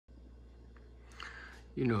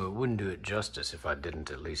You know, it wouldn't do it justice if I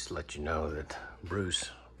didn't at least let you know that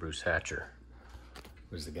Bruce Hatcher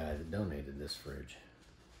was the guy that donated this fridge.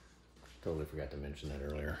 Totally forgot to mention that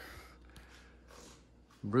earlier.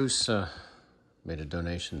 Bruce made a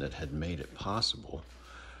donation that had made it possible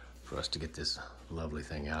for us to get this lovely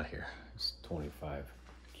thing out here. It's 25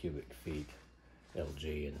 cubic feet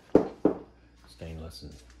LG and stainless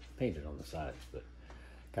and painted on the sides, but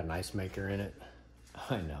got an ice maker in it.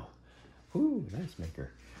 I know. Ooh, nice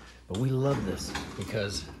maker. But we love this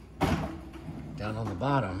because down on the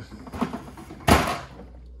bottom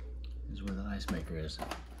is where the ice maker is.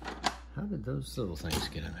 How did those little things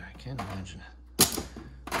get in there? I can't imagine it.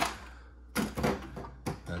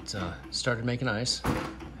 But started making ice,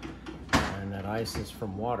 and that ice is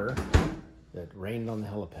from water that rained on the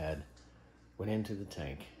helipad, went into the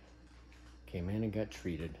tank, came in and got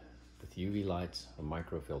treated with UV lights, a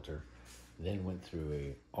microfilter, then went through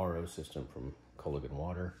a RO system from Culligan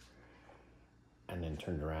water, and then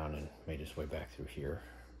turned around and made its way back through here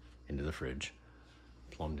into the fridge,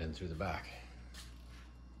 plumbed in through the back.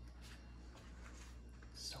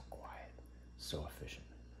 So quiet, so efficient.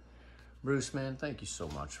 Bruce, man, thank you so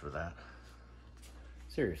much for that.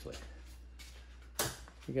 Seriously.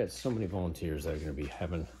 You got so many volunteers that are gonna be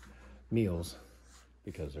having meals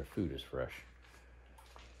because their food is fresh.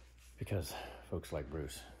 Because folks like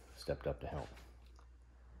Bruce stepped up to help.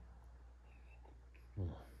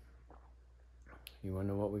 You wanna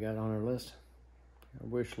know what we got on our list? Our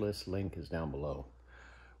wish list link is down below.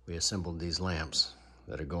 We assembled these lamps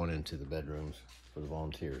that are going into the bedrooms for the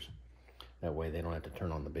volunteers. That way they don't have to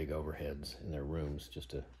turn on the big overheads in their rooms just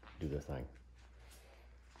to do their thing.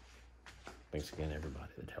 Thanks again,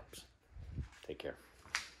 everybody that helps. Take care.